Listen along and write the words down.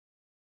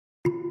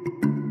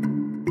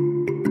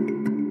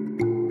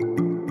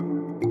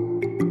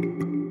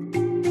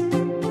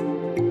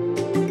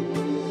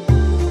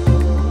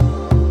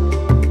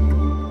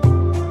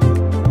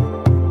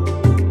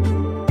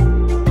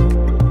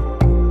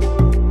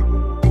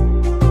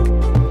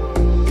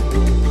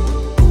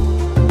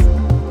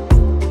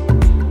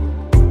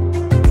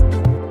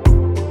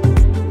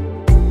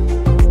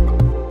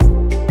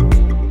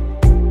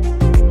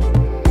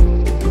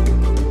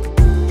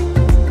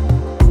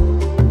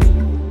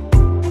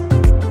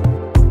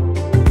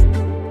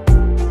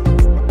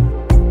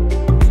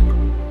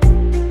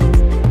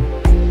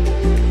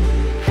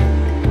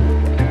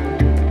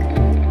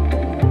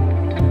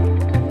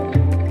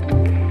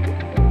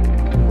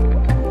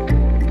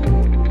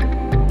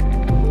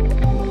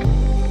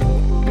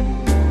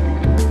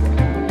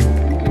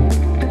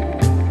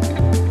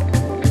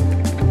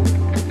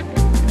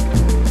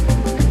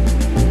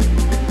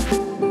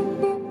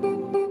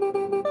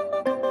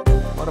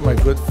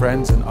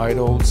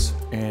idols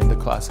in the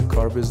classic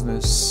car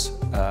business,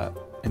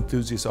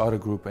 Enthusiast Auto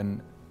Group and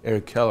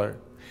Eric Keller.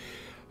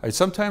 I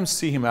sometimes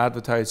see him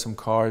advertise some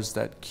cars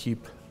that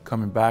keep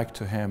coming back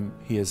to him.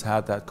 He has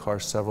had that car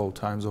several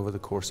times over the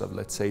course of,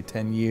 let's say,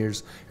 10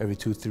 years. Every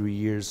 2-3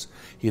 years,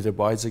 he either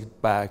buys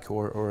it back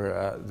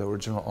or the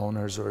original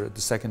owners or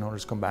the second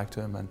owners come back to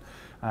him and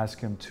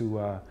ask him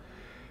to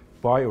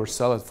buy or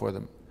sell it for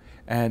them.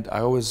 And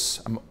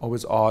I'm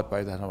always awed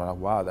by that. I'm like,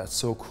 wow, that's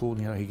so cool.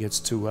 You know, he gets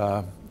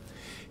to,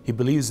 he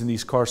believes in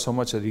these cars so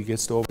much that he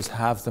gets to always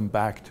have them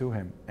back to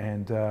him.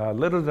 And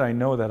little did I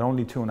know that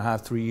only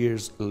 2.5-3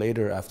 years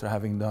later, after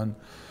having done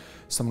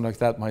something like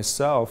that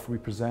myself,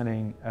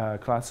 representing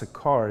classic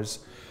cars,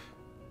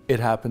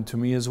 it happened to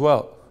me as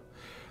well.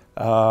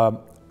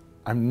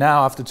 I'm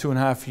now, after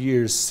 2.5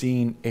 years,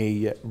 seeing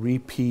a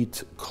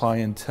repeat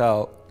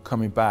clientele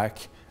coming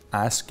back,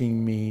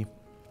 asking me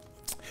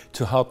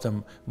to help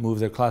them move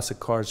their classic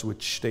cars,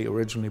 which they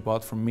originally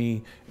bought from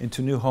me,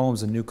 into new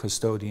homes and new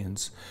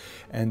custodians.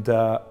 And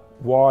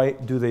why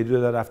do they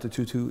do that after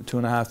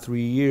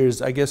 2.5-3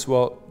 years? I guess,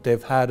 well,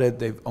 they've had it,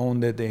 they've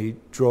owned it, they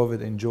drove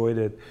it, enjoyed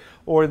it,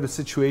 or the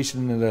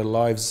situation in their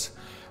lives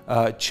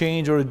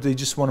change, or they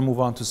just want to move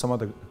on to some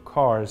other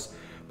cars.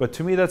 But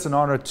to me, that's an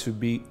honor to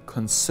be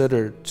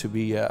considered to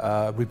be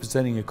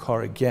representing a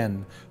car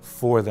again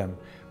for them,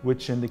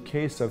 which in the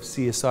case of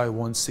CSI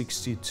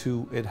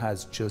 162, it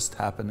has just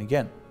happened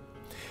again.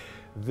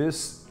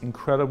 This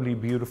incredibly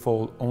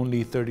beautiful,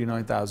 only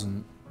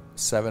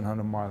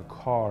 39,700 mile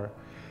car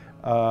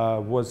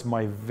was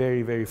my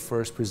very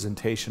first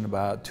presentation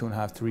about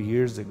 2.5-3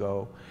 years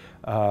ago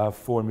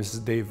for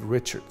Mrs. Dave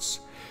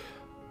Richards.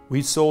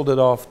 We sold it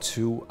off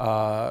to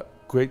a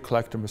great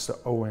collector, Mr.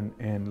 Owen,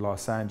 in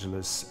Los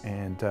Angeles,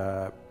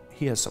 and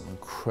he has some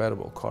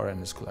incredible car in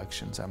his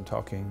collections. I'm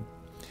talking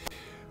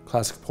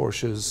classic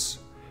Porsches,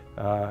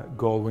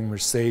 Goldwing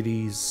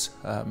Mercedes,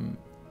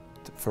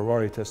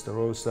 Ferrari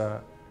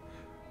Testarossa,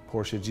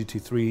 Porsche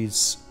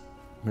GT3s,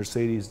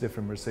 Mercedes,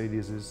 different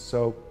Mercedeses.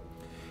 So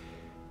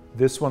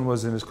this one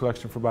was in his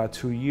collection for about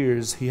 2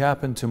 years. He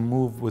happened to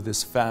move with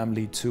his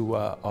family to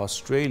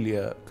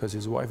Australia because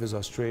his wife is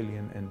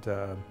Australian,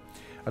 and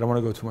I don't want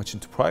to go too much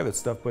into private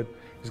stuff, but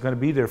he's going to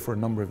be there for a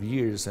number of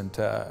years, and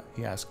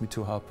he asked me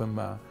to help him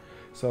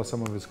sell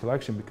some of his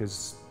collection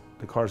because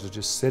the cars are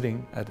just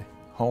sitting at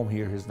home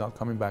here. He's not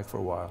coming back for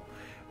a while,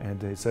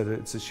 and he said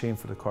it's a shame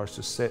for the cars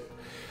to sit.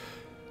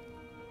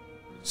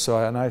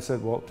 So, and I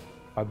said, well,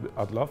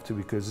 I'd love to,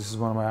 because this is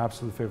one of my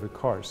absolute favorite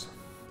cars.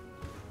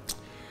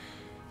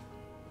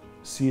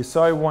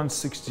 CSI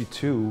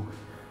 162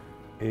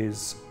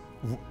 is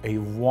a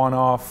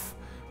one-off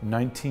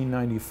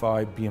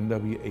 1995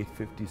 BMW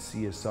 850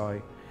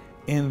 CSI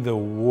in the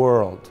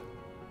world.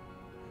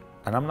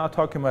 And I'm not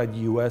talking about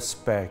US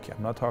spec,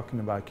 I'm not talking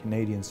about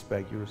Canadian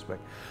spec, Euro spec.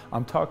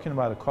 I'm talking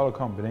about a color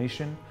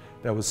combination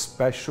that was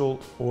special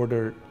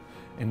ordered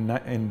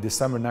in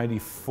December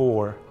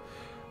 94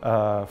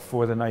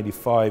 for the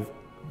 95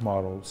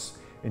 models.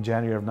 In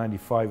January of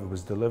 95 it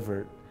was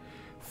delivered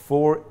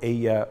for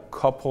a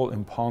couple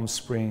in Palm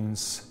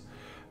Springs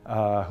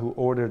who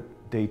ordered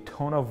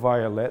Daytona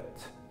Violet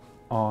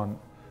on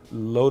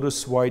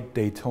Lotus White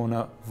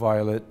Daytona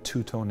Violet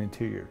two-tone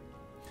interior.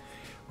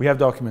 We have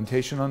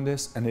documentation on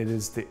this, and it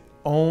is the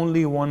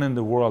only one in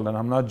the world, and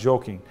I'm not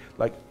joking,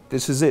 like,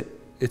 this is it.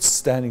 It's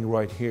standing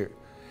right here.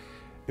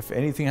 If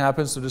anything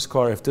happens to this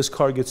car, if this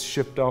car gets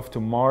shipped off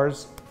to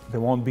Mars, there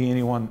won't be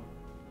anyone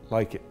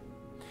like it.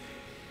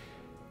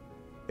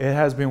 It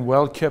has been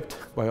well kept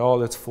by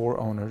all its 4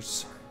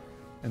 owners.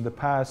 In the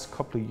past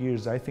couple of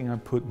years, I think I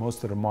put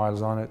most of the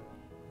miles on it,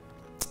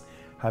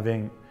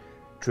 having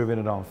driven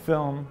it on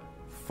film,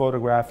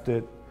 photographed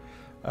it,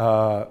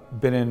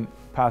 been in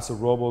Paso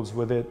Robles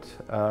with it,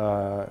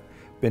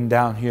 been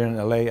down here in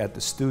LA at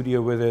the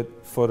studio with it,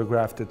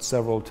 photographed it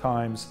several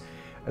times,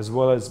 as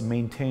well as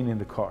maintaining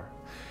the car.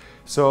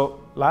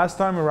 So last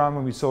time around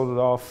when we sold it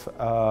off,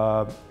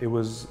 it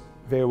was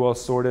very well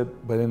sorted,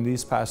 but in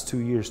these past 2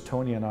 years,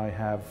 Tony and I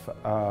have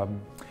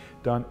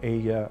done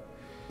a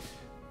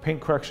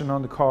paint correction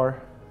on the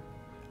car.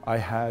 I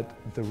had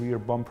the rear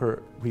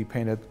bumper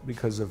repainted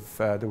because of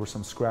there were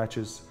some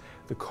scratches.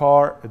 The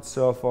car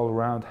itself all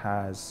around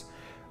has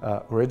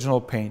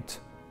original paint.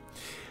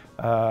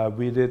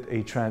 We did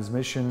a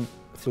transmission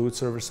fluid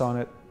service on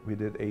it. We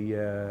did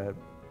a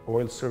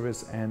oil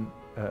service and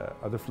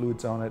other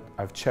fluids on it.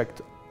 I've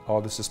checked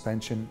all the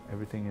suspension.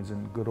 Everything is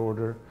in good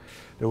order.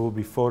 There will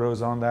be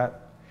photos on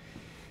that.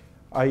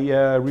 I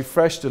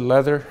refreshed the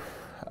leather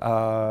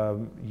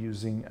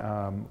using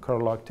color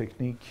lock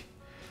technique.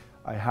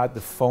 I had the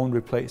phone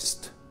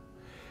replaced.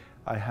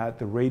 I had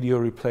the radio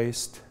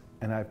replaced,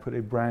 and I put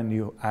a brand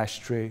new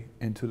ashtray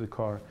into the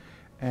car.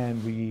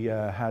 And we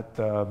had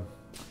the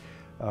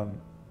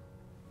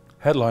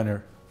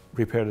headliner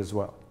repaired as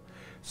well.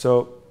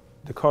 So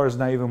the car is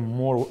now even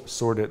more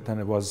sorted than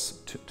it was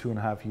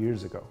 2.5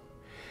 years ago.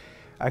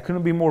 I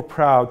couldn't be more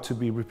proud to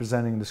be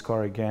representing this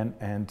car again,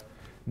 and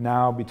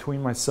now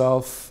between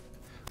myself,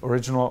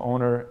 original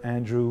owner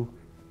Andrew,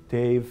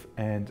 Dave,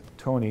 and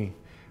Tony,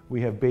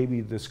 we have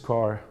babied this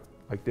car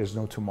like there's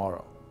no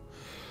tomorrow.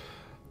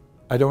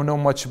 I don't know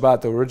much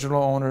about the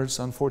original owners,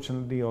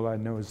 unfortunately. All I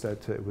know is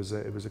that it was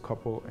a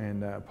couple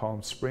in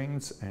Palm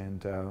Springs,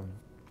 and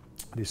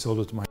they sold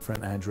it to my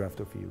friend Andrew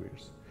after a few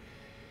years.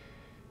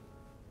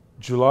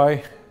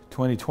 July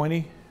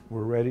 2020,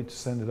 we're ready to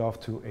send it off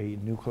to a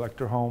new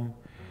collector home,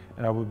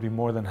 and I would be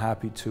more than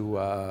happy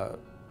to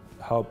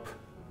help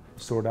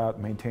sort out,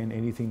 maintain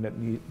anything that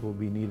will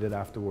be needed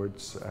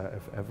afterwards,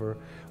 if ever.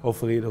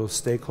 Hopefully it'll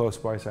stay close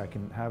by so I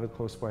can have it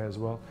close by as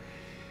well.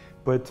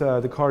 But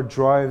the car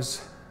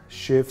drives,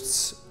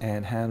 shifts,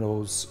 and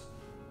handles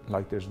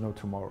like there's no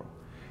tomorrow.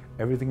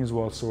 Everything is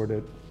well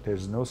sorted.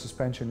 There's no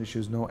suspension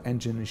issues, no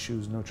engine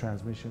issues, no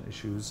transmission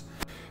issues.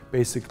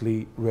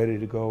 Basically ready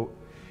to go.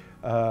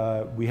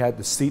 We had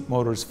the seat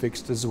motors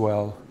fixed as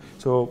well.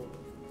 So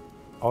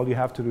all you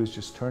have to do is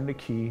just turn the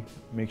key,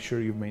 make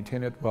sure you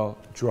maintain it well,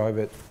 drive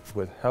it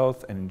with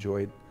health, and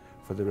enjoy it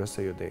for the rest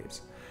of your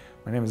days.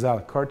 My name is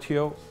Alec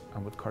Cartio.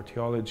 I'm with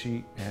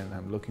Cartiology, and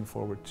I'm looking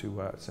forward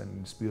to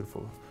sending this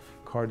beautiful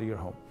car to your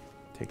home.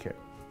 Take care.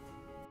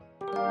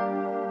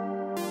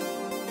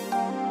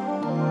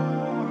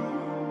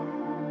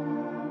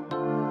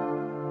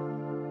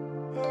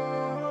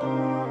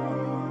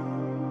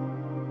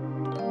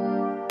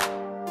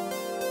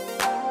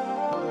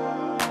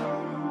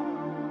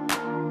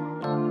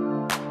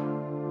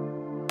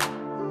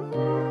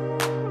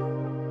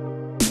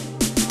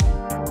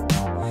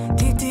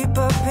 Deep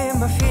up in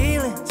my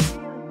feelings.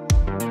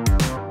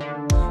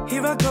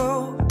 Here I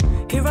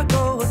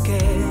go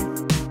again.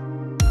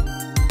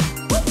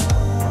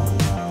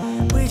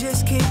 We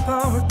just keep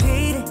on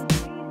repeating.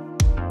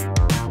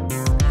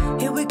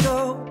 Here we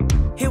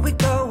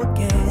go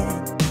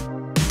again.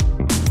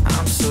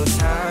 I'm so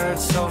tired,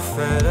 so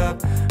fed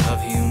up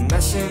of you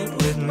messing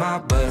with my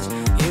buds.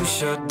 You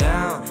shut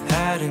down,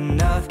 had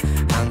enough.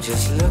 I'm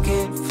just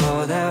looking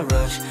for that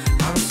rush.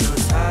 I'm so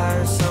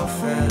tired, so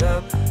fed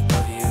up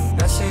of you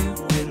messing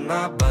with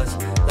my buzz.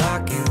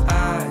 Locking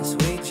eyes,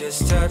 we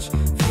just touch.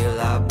 Feel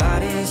our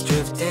bodies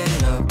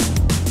drifting up.